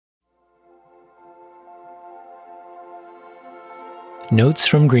Notes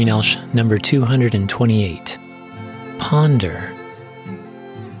from Greenelsh, number 228. Ponder.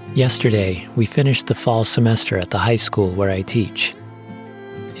 Yesterday, we finished the fall semester at the high school where I teach.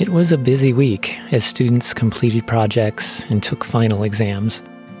 It was a busy week as students completed projects and took final exams.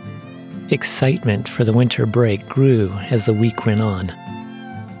 Excitement for the winter break grew as the week went on.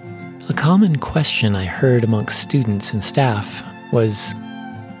 A common question I heard amongst students and staff was,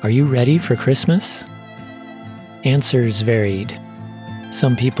 "Are you ready for Christmas?" Answers varied.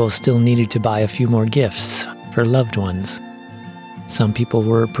 Some people still needed to buy a few more gifts for loved ones. Some people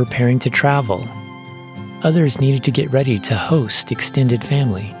were preparing to travel. Others needed to get ready to host extended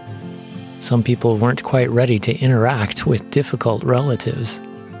family. Some people weren't quite ready to interact with difficult relatives.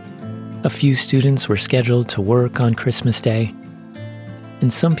 A few students were scheduled to work on Christmas Day,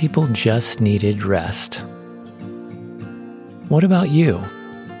 and some people just needed rest. What about you?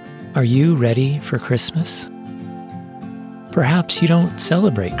 Are you ready for Christmas? Perhaps you don't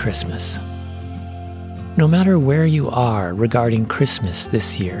celebrate Christmas. No matter where you are regarding Christmas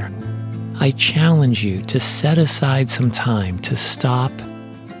this year, I challenge you to set aside some time to stop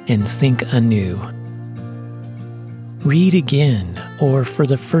and think anew. Read again, or for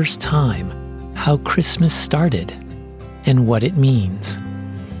the first time, how Christmas started and what it means.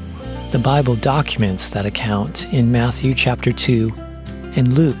 The Bible documents that account in Matthew chapter 2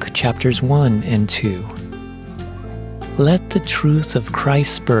 and Luke chapters 1 and 2. Let the truth of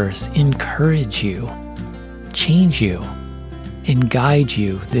Christ's birth encourage you, change you, and guide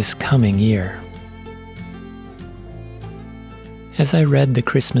you this coming year. As I read the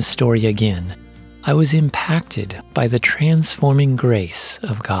Christmas story again, I was impacted by the transforming grace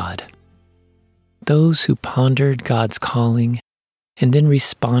of God. Those who pondered God's calling and then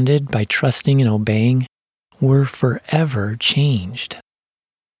responded by trusting and obeying were forever changed.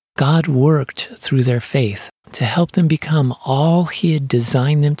 God worked through their faith to help them become all He had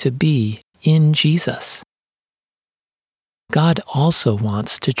designed them to be in Jesus. God also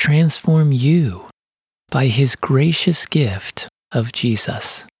wants to transform you by His gracious gift of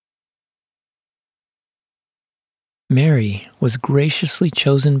Jesus. Mary was graciously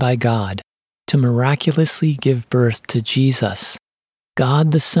chosen by God to miraculously give birth to Jesus,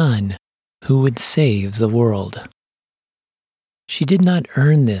 God the Son, who would save the world. She did not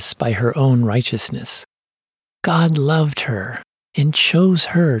earn this by her own righteousness. God loved her and chose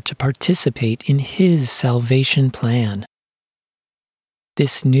her to participate in His salvation plan.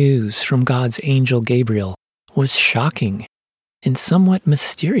 This news from God's angel Gabriel was shocking and somewhat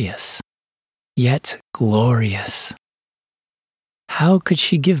mysterious, yet glorious. How could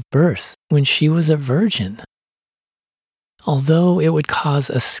she give birth when she was a virgin? Although it would cause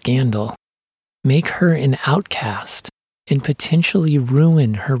a scandal, make her an outcast, and potentially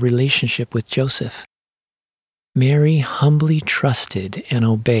ruin her relationship with Joseph, Mary humbly trusted and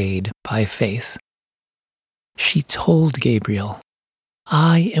obeyed by faith. She told Gabriel,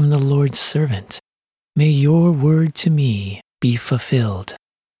 "I am the Lord's servant. May your word to me be fulfilled."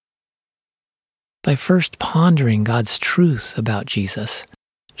 By first pondering God's truth about Jesus,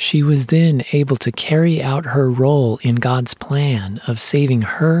 she was then able to carry out her role in God's plan of saving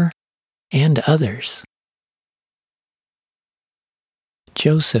her and others.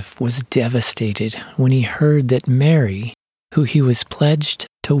 Joseph was devastated when he heard that Mary, who he was pledged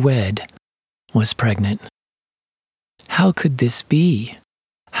to wed, was pregnant. How could this be?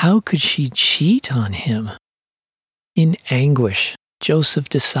 How could she cheat on him? In anguish, Joseph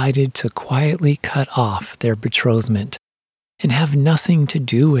decided to quietly cut off their betrothment and have nothing to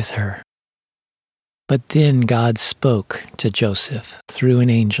do with her. But then God spoke to Joseph through an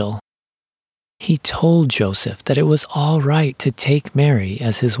angel. He told Joseph that it was all right to take Mary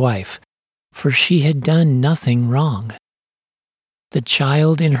as his wife, for she had done nothing wrong. The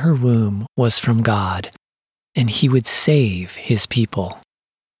child in her womb was from God, and He would save His people.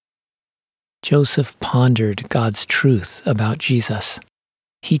 Joseph pondered God's truth about Jesus.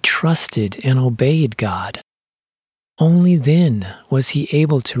 He trusted and obeyed God. Only then was he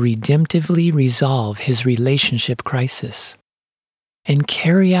able to redemptively resolve his relationship crisis and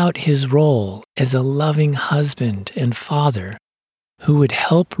carry out his role as a loving husband and father who would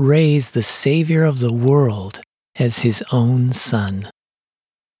help raise the Savior of the world as his own son.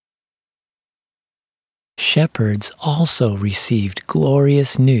 Shepherds also received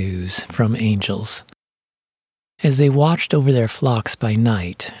glorious news from angels. As they watched over their flocks by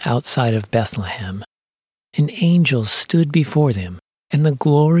night outside of Bethlehem, an angel stood before them, and the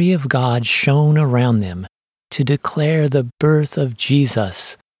glory of God shone around them to declare the birth of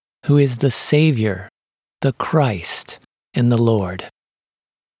Jesus, who is the Savior, the Christ, and the Lord.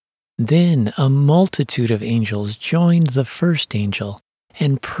 Then a multitude of angels joined the first angel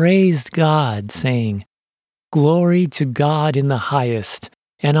and praised God, saying, "Glory to God in the highest,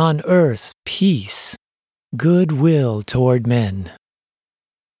 and on earth peace, goodwill toward men."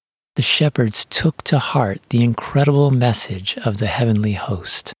 The shepherds took to heart the incredible message of the heavenly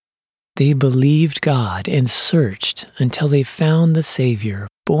host. They believed God and searched until they found the Savior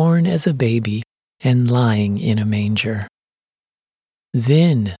born as a baby and lying in a manger.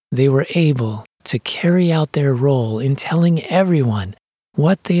 Then they were able to carry out their role in telling everyone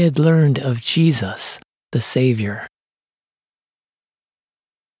what they had learned of Jesus, the Savior.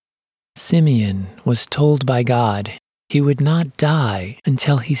 Simeon was told by God he would not die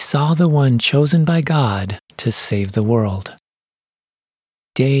until he saw the one chosen by God to save the world.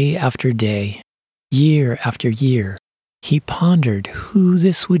 Day after day, year after year, he pondered who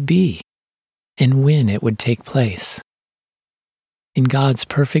this would be and when it would take place. In God's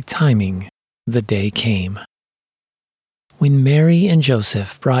perfect timing, the day came. When Mary and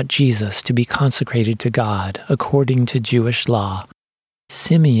Joseph brought Jesus to be consecrated to God according to Jewish law,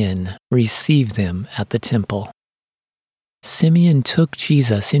 Simeon received them at the temple. Simeon took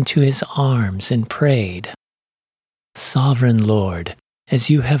Jesus into his arms and prayed, "Sovereign Lord, as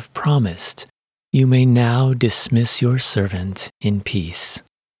you have promised, you may now dismiss your servant in peace.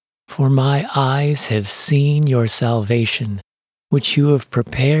 For my eyes have seen your salvation, which you have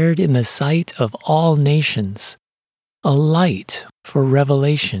prepared in the sight of all nations, a light for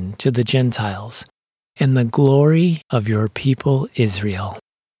revelation to the Gentiles, and the glory of your people Israel."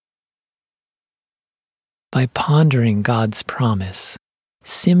 By pondering God's promise,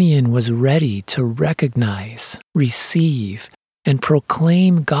 Simeon was ready to recognize, receive, and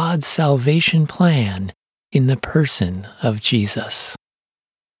proclaim God's salvation plan in the person of Jesus.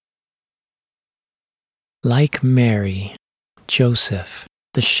 Like Mary, Joseph,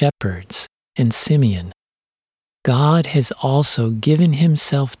 the shepherds, and Simeon, God has also given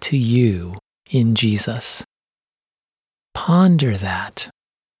himself to you in Jesus. Ponder that.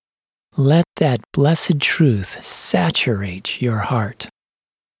 Let that blessed truth saturate your heart.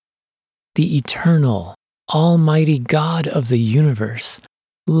 The eternal, almighty God of the universe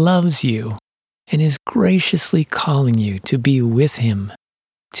loves you and is graciously calling you to be with him,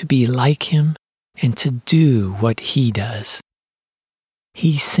 to be like him, and to do what he does.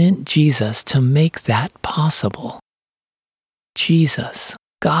 He sent Jesus to make that possible. Jesus,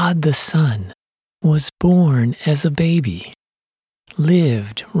 God the Son, was born as a baby,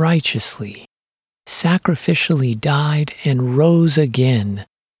 lived righteously, sacrificially died, and rose again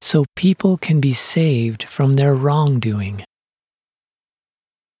so people can be saved from their wrongdoing.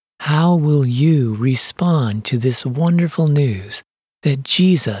 How will you respond to this wonderful news that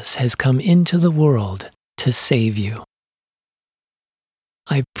Jesus has come into the world to save you?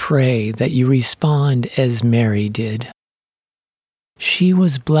 I pray that you respond as Mary did. She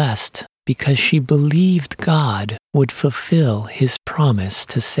was blessed because she believed God would fulfill his promise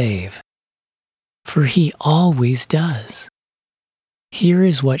to save. For he always does. Here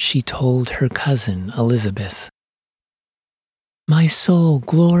is what she told her cousin Elizabeth. "My soul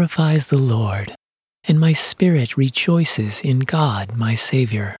glorifies the Lord, and my spirit rejoices in God my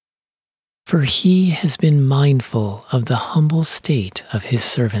Savior. For he has been mindful of the humble state of his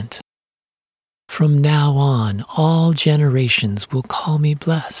servant. From now on, all generations will call me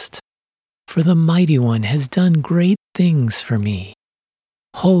blessed, for the Mighty One has done great things for me.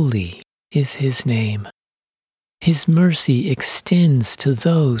 Holy is his name. His mercy extends to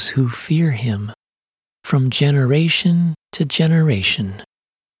those who fear him, from generation to generation.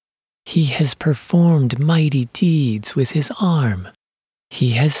 He has performed mighty deeds with his arm.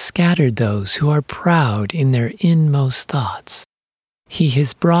 He has scattered those who are proud in their inmost thoughts. He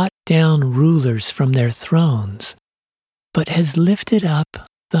has brought down rulers from their thrones, but has lifted up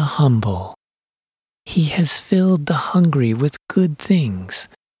the humble. He has filled the hungry with good things,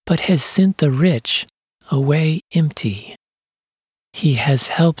 but has sent the rich away empty. He has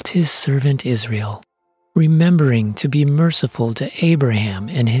helped his servant Israel, remembering to be merciful to Abraham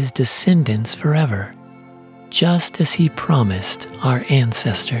and his descendants forever, just as he promised our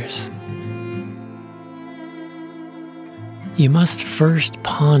ancestors." You must first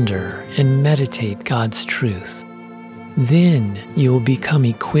ponder and meditate God's truth. Then you will become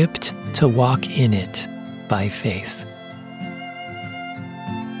equipped to walk in it by faith.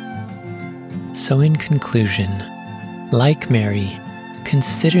 So in conclusion, like Mary,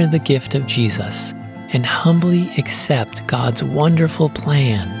 consider the gift of Jesus and humbly accept God's wonderful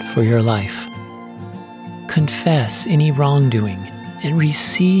plan for your life. Confess any wrongdoing and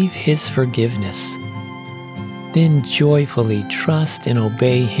receive his forgiveness. Then joyfully trust and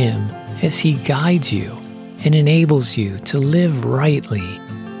obey Him as He guides you and enables you to live rightly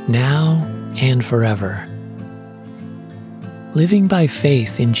now and forever. Living by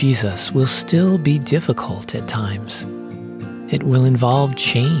faith in Jesus will still be difficult at times. It will involve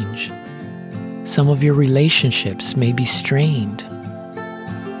change. Some of your relationships may be strained.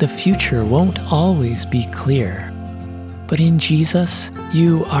 The future won't always be clear. But in Jesus,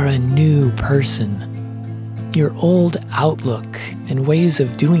 you are a new person. Your old outlook and ways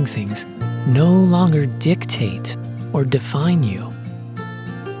of doing things no longer dictate or define you.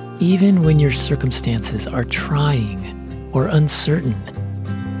 Even when your circumstances are trying or uncertain,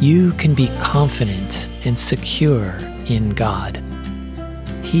 you can be confident and secure in God.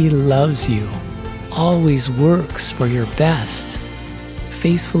 He loves you, always works for your best,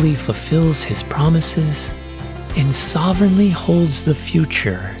 faithfully fulfills His promises, and sovereignly holds the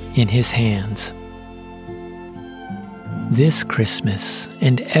future in His hands. This Christmas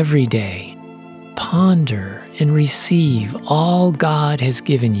and every day, ponder and receive all God has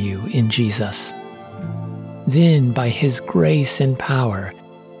given you in Jesus. Then, by His grace and power,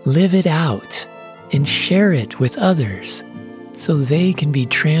 live it out and share it with others so they can be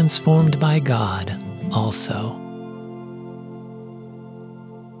transformed by God also.